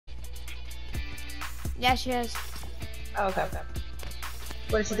Yeah, she is. Oh, okay.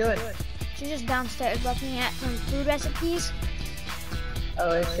 What is she doing? She's just downstairs looking at some food recipes.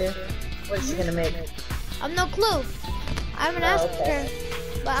 Oh, is she? What is she gonna make? I have no clue. I haven't asked her,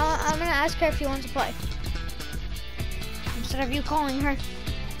 but I'm gonna ask her if she wants to play. Instead of you calling her.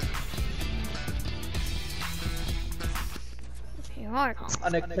 You are calling.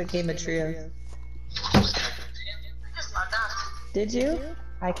 On a quick game of trio. Did you?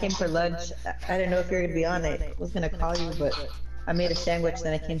 I came for lunch. I didn't know if you were gonna be on it. I was gonna call you, but I made a sandwich,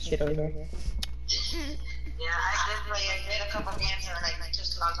 then I came straight over here. Yeah, I did play. I played a couple games and then I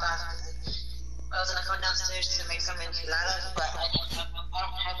just logged on. I was gonna go downstairs to make some enchiladas, but I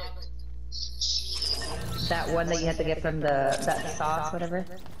don't have it. That one that you had to get from that sauce, whatever.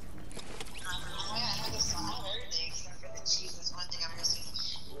 I have everything except for the cheese. That's one thing I'm missing.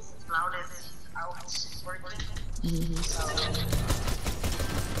 Flour is out working. So.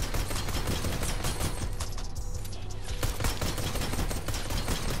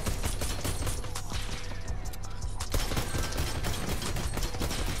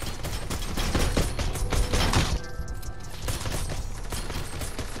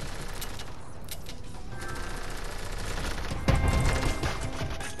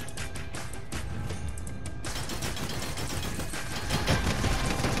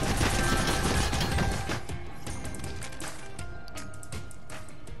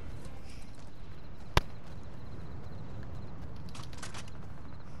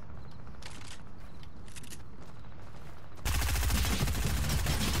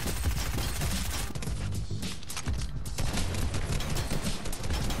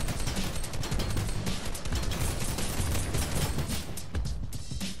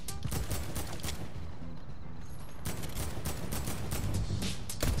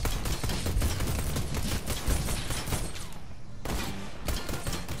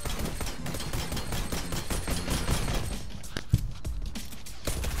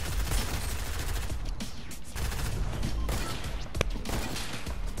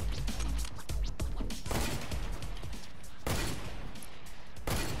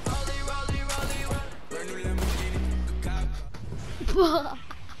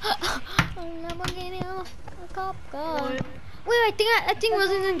 Wait, I think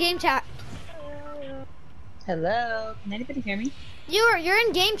Rose's in game chat. Hello? Can anybody hear me? You're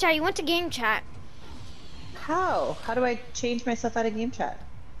in game chat. You went to game chat. How? How do I change myself out of game chat?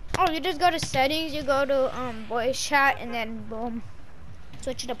 Oh, you just go to settings. You go to voice chat, and then boom,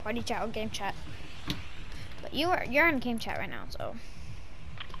 switch to party chat or game chat. But you're in game chat right now, so.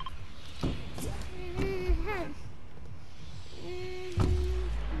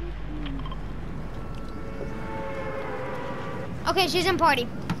 Okay, she's in party.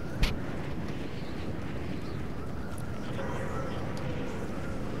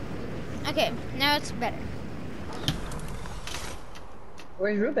 Okay, now it's better.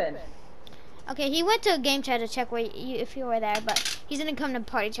 Where's Ruben? Okay, he went to game chat to check if you were there, but he's gonna come to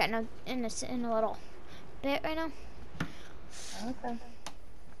party chat in a little bit right now. Okay.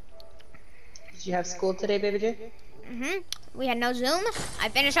 Did you have school today, baby J? We had no Zoom. I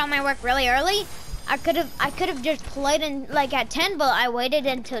finished all my work really early. I could have just played in like at 10, but I waited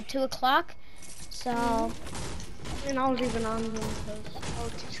until 2 o'clock. So. And I was even on Zoom because I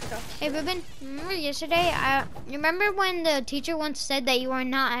was teacher stuff. Hey Ruben, remember yesterday? You remember when the teacher once said that you were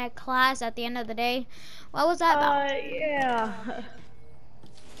not at class at the end of the day? What was that about? Yeah.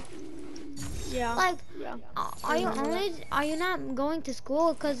 Yeah. Like, yeah. Are you not going to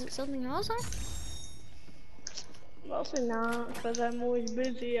school because it's something else on? Mostly not, because I'm always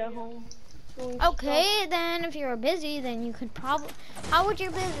busy at home. Okay, then if you're busy, then you could probably. How are you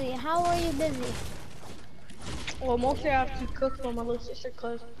busy? How are you busy? Well, mostly I have to cook for my little sister,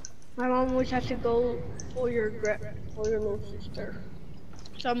 because my mom always has to go for your little sister.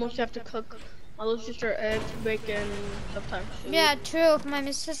 So I mostly have to cook my little sister eggs, bacon, sometimes food. Yeah, true. If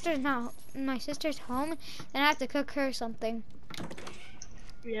my sister's home, then I have to cook her something.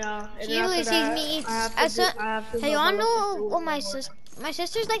 Yeah. She usually sees me eat. Hey, you all know what my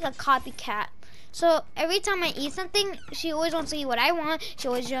sister's like a copycat. So every time I eat something, she always wants to eat what I want. She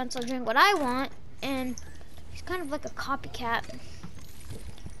always wants to drink what I want, and she's kind of like a copycat.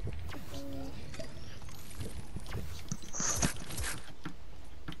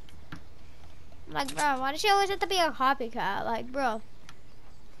 Like, bro, why does she always have to be a copycat? Like, bro,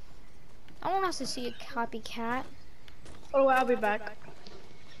 I want us to see a copycat. Oh, I'll be back.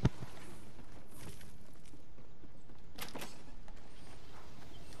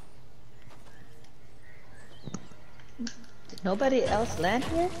 Did nobody else land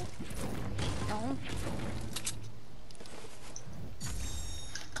here? No.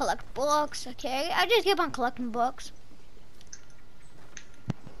 collect books, okay? I just keep on collecting books.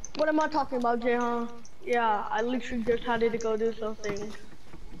 What am I talking about, Jay? Yeah, I literally just had to go do something.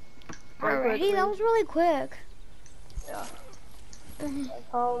 Alrighty, that was really quick. Yeah.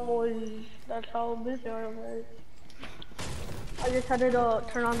 That's how busy I was. I just had to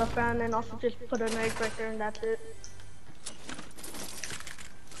turn on the fan and also just put an egg right there and that's it.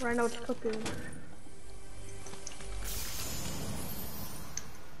 Right now it's cooking.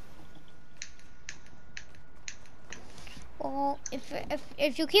 Well,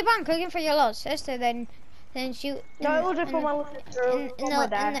 if you keep on cooking for your little sister, then she. No, it wasn't for my little sister. My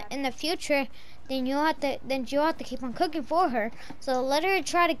dad. In the future, then you have to keep on cooking for her. So let her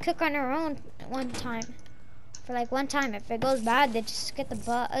try to cook on her own one time. For like one time, if it goes bad, then just get the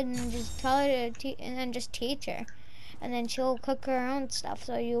butt and just tell her to and then just teach her, and then she'll cook her own stuff.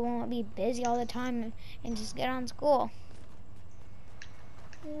 So you won't be busy all the time and just get on school.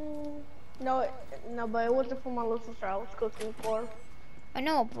 No, but it wasn't for my little sister. I was cooking for. I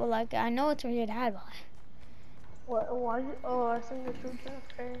know, but like I know it's for your dad. But what? Why? Oh, I think it's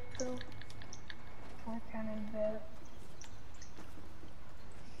okay too. I can't embed.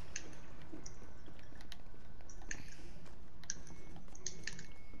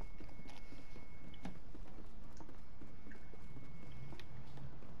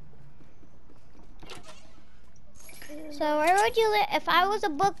 So where would you live? If I was a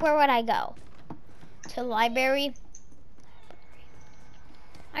book, where would I go? To the library?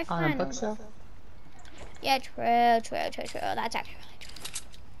 I On find a bookshelf? Yeah, true. That's actually really true.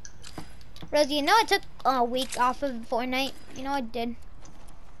 Rosie, you know I took a week off of Fortnite? You know I did.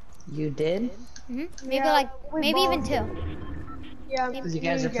 You did? Maybe yeah, maybe even 2. Yeah, because you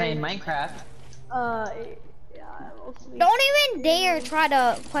guys are playing Minecraft. Yeah. Don't even dare try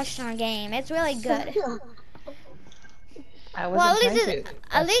to question our game. It's really good. I wasn't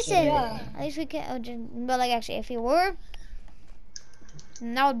at least we can. But like actually, if you were,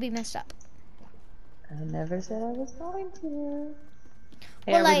 that would be messed up. I never said I was going to.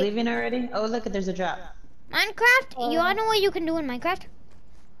 Hey, well, are we leaving already? Oh, look, there's a drop. Minecraft? You wanna know what you can do in Minecraft?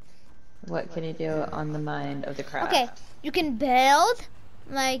 What can you do on the mind of the craft? Okay, you can build,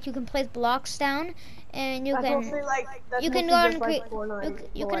 like you can place blocks down, and you can go on create.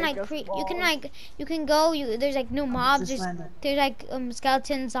 You can go. There's like new mobs. There's like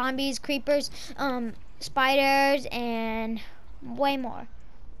skeletons, zombies, creepers, spiders, and way more.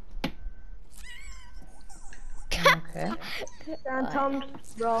 Okay.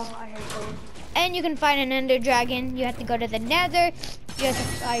 Bro, I hate those. And you can find an ender dragon. You have to go to the nether. You have to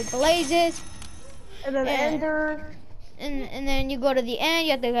fight blazes. And then ender. And then you go to the end.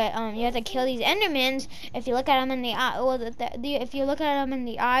 You have to kill these endermans. If you look at them in the eye, if you look at them in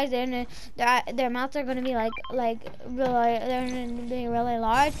the eyes, then their mouths are gonna be like really, they're gonna be really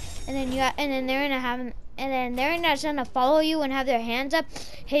large. And then they're gonna follow you and have their hands up,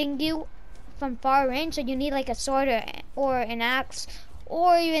 hitting you from far range. So you need like a sword or an axe,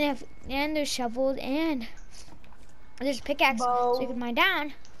 or even there's shovels and there's pickaxe, so you can mine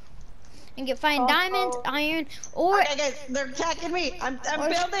down and find diamonds, iron, or okay, guys, they're attacking me. I'm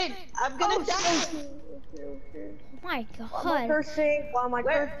building. I'm gonna die. Oh my God.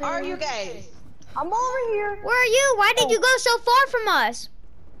 Where are you guys? I'm over here. Where are you? Why did you go so far from us?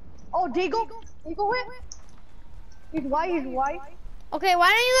 Oh, Diego hit. He's white. Okay, why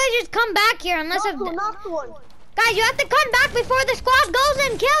don't you guys just come back here unless knocked one. Guys, you have to come back before the squad goes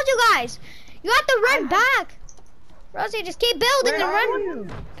and kills you guys. You have to run back. Rosie, just keep building and run. You?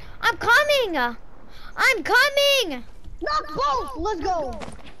 I'm coming. I'm coming. Knock both. Let's go.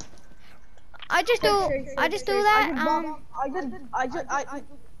 I just do that. Where are you going?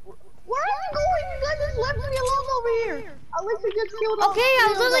 You guys just left me alone over here. At least we just killed. Okay, I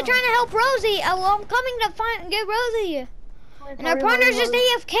was literally trying to help Rosie. I'm coming to get Rosie. And our partner's just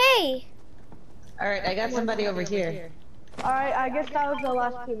AFK. Alright, I got somebody over here. Alright, I guess that was the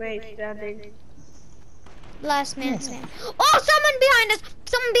last teammate standing. Last man standing. Oh, someone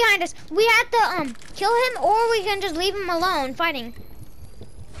behind us. We have to kill him, or we can just leave him alone fighting.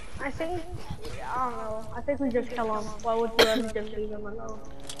 I don't know. I think we just kill him. Why would we just leave him alone?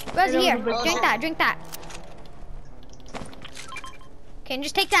 Rosie, here, drink that. Okay, and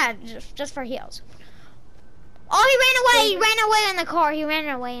just take that, just for heals. Oh, he ran away in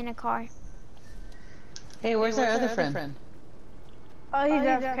the car. Hey, where's our other friend? Oh, he's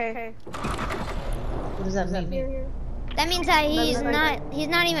AFK. What does that mean? That means that he's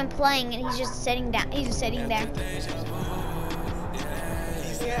not even playing, and he's just sitting down. He's just sitting there.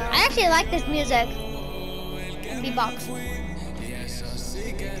 I actually like this music. Beatbox.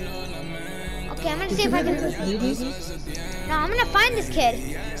 Okay, I'm gonna see if I can. No, I'm gonna find this kid.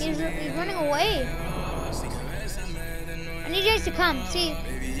 He's running away. I need you guys to come. See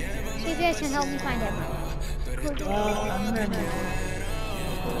if you guys can help me find him.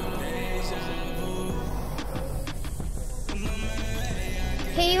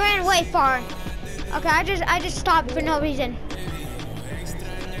 Okay, he ran way far. Okay, I just stopped for no reason.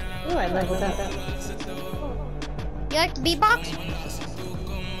 Ooh, I like that. You like the beatbox?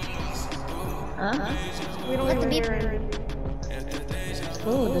 Huh? We don't Like the even beat. hear anything.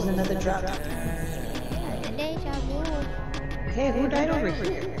 Ooh, there's another drop. The deja vu. Hey, who died over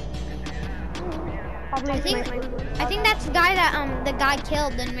here? Probably I think that's the guy that the guy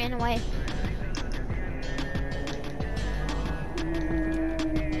killed and ran away.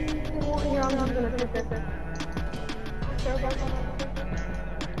 Here, I'm just gonna pick this.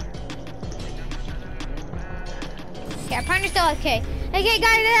 Okay, our partner's still okay. Okay, guys,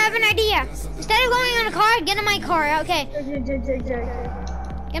 I have an idea. Instead of going in a car, get in my car. Okay, get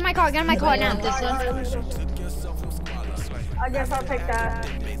in my car. Get in my car now. This one? I guess I'll take that.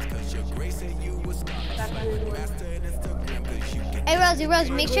 Hey, Rosie,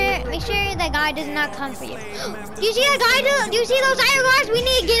 make sure that guy does not come for you. Do you see that guy? Do you see those iron guards? We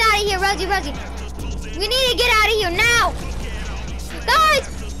need to get out of here, Rosie. We need to get out of here now. Guys,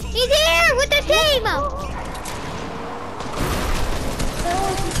 he's here with the team.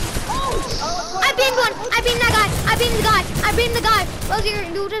 I pinned one. I pinned that guy. I pinned the guy. Rosie,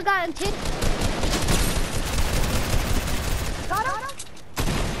 you just got a hit. Got him?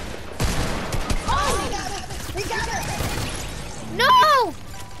 Oh, we got it! No!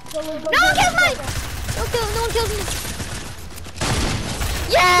 No one kills mine! No one kills me.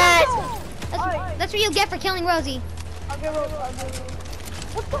 Yes! That's what you get for killing Rosie.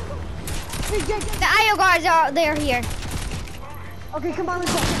 The IO guards they're here. Okay, come on,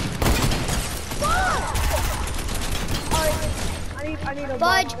 let's go. I need a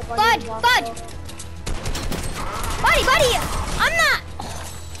Budge! Buddy! I'm not...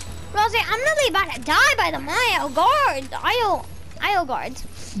 Rosie, I'm really about to die by the IO guards. IO guards.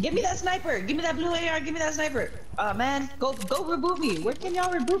 Give me that sniper. Give me that blue AR. Give me that sniper. Man, go reboot me. Where can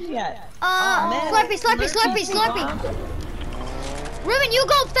y'all reboot me at? Man. Slurpee. Ruben, you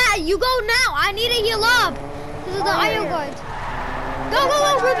go fast. You go now. I need to heal up. This is the IO guards. Go,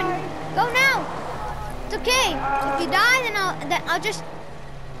 Ruben. Go now. It's okay. If you die, then I'll just...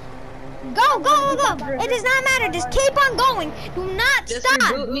 Go. It does not matter. Just keep on going. Do not Just stop.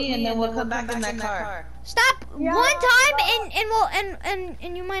 reboot me and then we'll come back in that car. Stop one time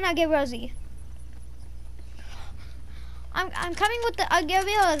and you might not get Rosie. I'm coming with the... I'll give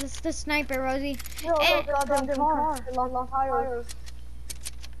you the sniper, Rosie. Okay,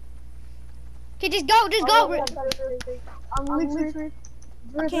 just go. I'm literally...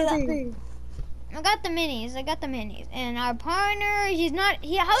 Okay, I got the minis. And our partner, how's he not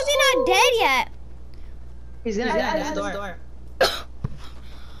dead yet? He's gonna die in the storm.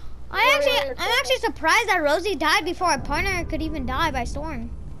 I'm actually surprised that Rosie died before our partner could even die by storm.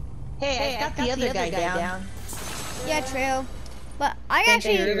 Hey, I got the other guy down. Yeah, true. But I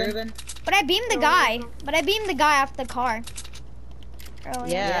Ruben. I beamed the guy. Off the car. Earlier.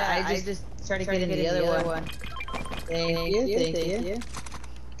 Yeah, I just started getting the other one. Thank you.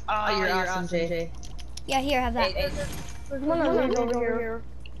 Oh, you're awesome, Jay. Yeah, here, have that. There's one over here.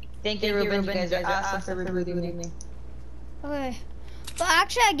 Thank you, Ruben. You guys are awesome for rebooting me. Okay. But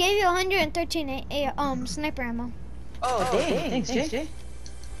actually, I gave you 113 sniper ammo. Oh, dang. Thanks, Jay.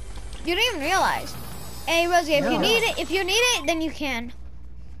 You didn't even realize. Hey, Rosie, if you need it, then you can.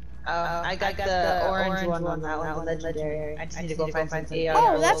 I got the orange one on that one, the legendary. I just need to go find some AR.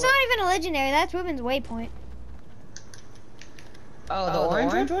 Oh, that's not even a legendary. That's Ruben's waypoint. Oh, the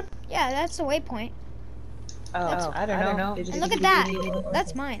orange one? Yeah, that's the waypoint. Oh, I don't know. And look at that.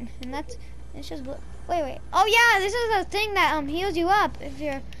 That's mine. And it's just blue. Wait. Oh yeah, this is a thing that heals you up if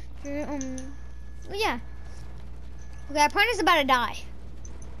you're yeah. Okay, our partner's about to die.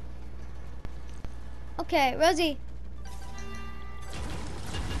 Okay, Rosie.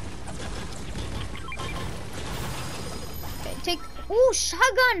 Okay, take. Ooh,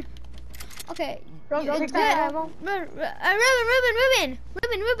 shotgun. Okay. It's good.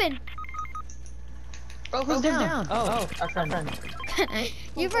 Ruben. Oh, who's down? Oh, our friend.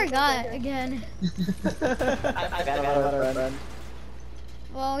 You forgot again. I forgot about our friend.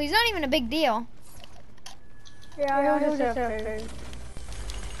 Well, he's not even a big deal. Yeah, I was just okay.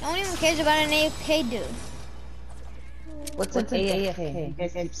 No one even cares about an AFK dude. What's an AFK? You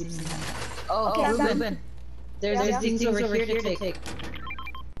guys keep seeing that. Oh, okay, Ruben. There's things over here to take.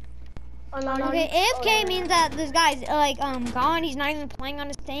 Okay, AFK means that this guy's like gone. He's not even playing on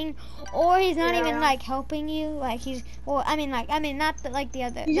his thing, or he's not even like helping you. Like he's, well, I mean not like the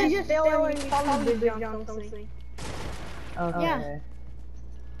other. He's just there and probably busy on something. Okay. Yeah.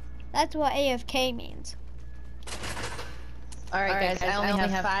 That's what AFK means. Alright guys, I only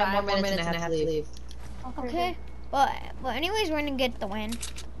have 5 more minutes and I have to leave. Okay. But anyways, we're gonna get the win.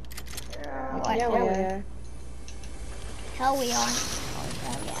 Yeah, we are. Hell we are. Oh,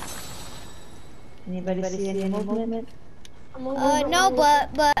 hell yeah. Anybody see any movement? No, but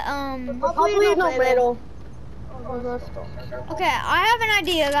Probably no middle. Okay, I have an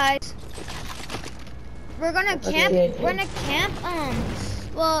idea, guys. We're gonna camp. We're gonna camp.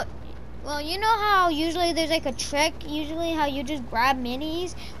 Well, you know how usually there's like a trick. Usually, how you just grab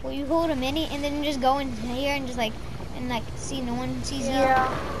minis. Well, you hold a mini and then you just go in here and just like see no one sees you. Yeah.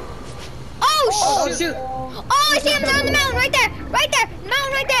 Oh shoot! Shoot! Oh, I see him down the mountain right there! Right there!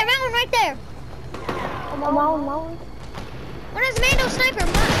 Mountain right there! Mountain right there! Mountain. What is Mando sniper?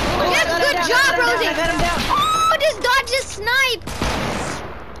 Yes, good job, Rosie! I got him down. Oh, this dodge just sniped!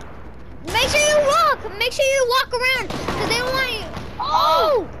 Make sure you walk! Make sure you walk around! Because they don't want you.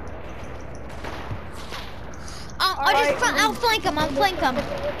 Oh! I'll flank him. I'll flank him.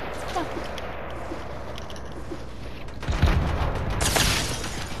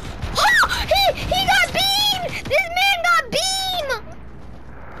 Oh! He got beamed! This man got beamed!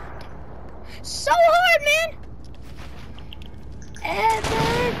 So hard, man!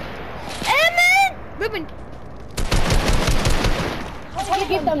 Evan! Ruben!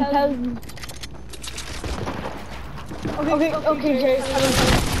 Get them peasants. Okay, Jay.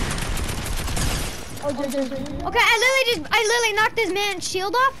 Okay, I literally knocked this man's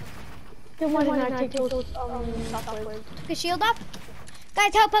shield off. Then why didn't I take those Took his shield off.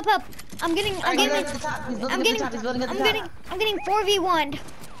 Guys, help! I'm getting 4v1'd.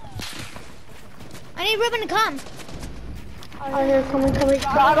 I need Ruben to come. Alright, coming. But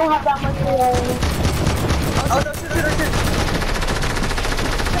I don't have that much Oh no, shoot.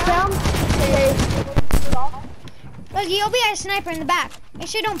 down. Look, you'll be a sniper in the back. Make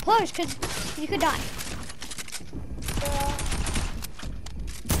sure you don't push, because you could die.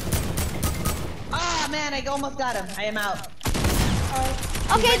 Ah man, I almost got him. I am out.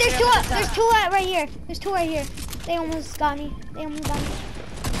 Okay, there's two right here. There's two right here. They almost got me.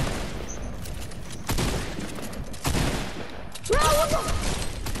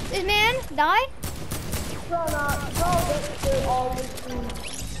 This man died?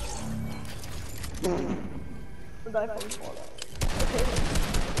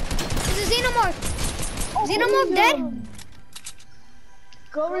 Is the Xenomorph? Xenomorph dead?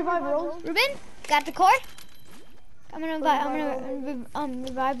 Go revive Rose. Ruben, got the core? I'm gonna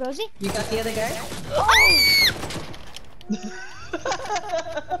revive Rosie. You got the other guy?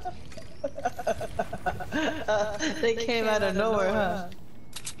 They came out of nowhere, huh?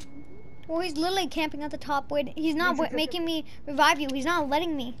 Well, he's literally camping at the top. Wait, he's not making me revive you. He's not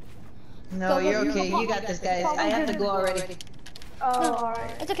letting me. No, you're okay. You got this, guys. I have to go already. Oh,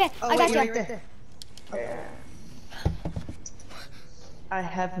 alright. It's okay. Oh, I got wait, you. you're right there. I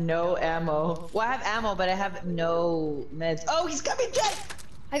have no ammo. Well, I have ammo, but I have no meds. Oh, he's got me dead!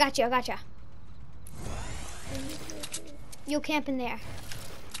 I got you. You camp in there.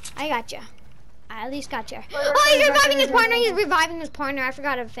 I got you. I at least got you. Oh, he's reviving his partner. I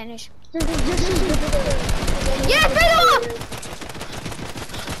forgot to finish. Yeah, spray the wall!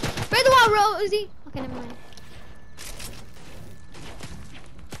 Spray the wall, Rosie. Okay, never mind.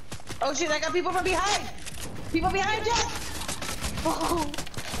 Oh shit, I got people from behind! People behind you! Oh.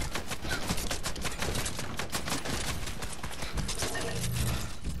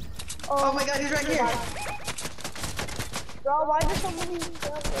 Oh my god, he's right here! Bro, why does somebody...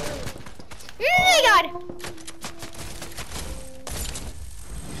 Oh my god!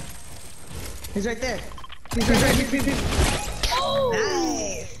 He's right there! He's right here!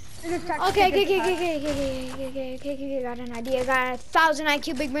 Nice! Okay, got an idea. Got 1,000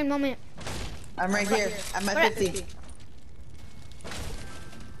 IQ big brain moment. I'm right here. I'm at 50.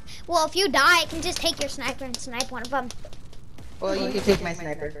 Well, if you die, I can just take your sniper and snipe one of them. Well, you can take my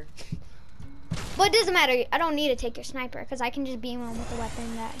sniper. But it doesn't matter. I don't need to take your sniper because I can just beam him with a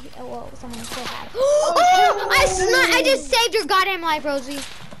weapon that someone still had. I just saved your goddamn life, Rosie.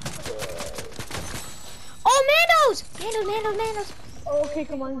 Oh, Mandos! Okay,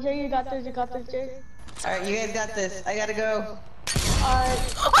 come on, Jay, you got this, Jay. Alright, you guys got this. I gotta go.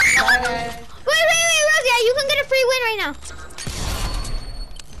 Alright. Bye, guys. Wait, Rosie, you can get a free win right now.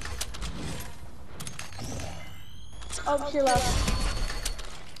 Oh, she left.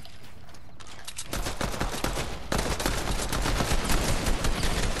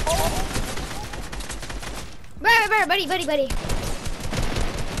 there, buddy.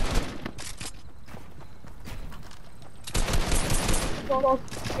 Go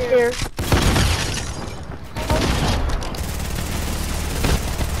here.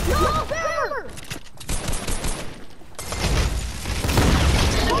 No, bear!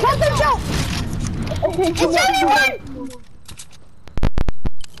 It's only one!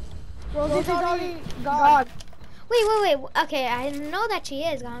 Rosie's already gone. Wait. Okay, I know that she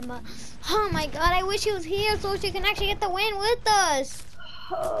is gone, but oh my god, I wish she was here so she can actually get the win with us.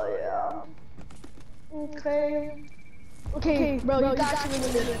 Oh yeah. Okay, bro, you got to win the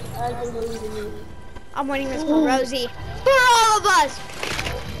minute. I believe in you. I'm winning this for Rosie. For all of us!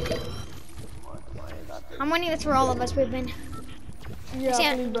 I'm winning this for all of us, Ruben.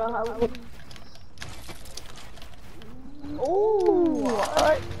 Yeah, bro. Oh,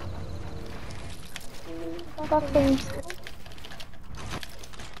 what?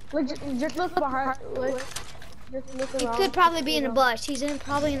 Look, just look behind. Just look around. He could probably be in a bush. He's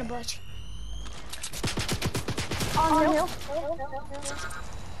probably in a bush. On hill.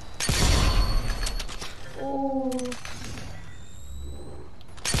 Ooh.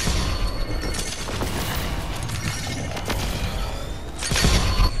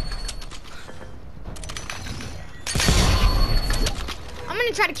 I'm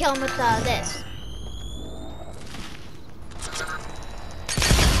gonna try to kill him with this.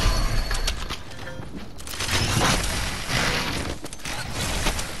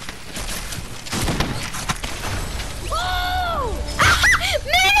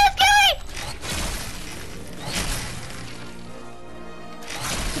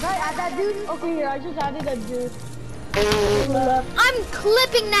 Okay, here, I just added a dude. I'm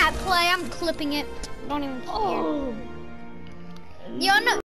clipping that play. I'm clipping it. Don't even care. Oh. Yo, no.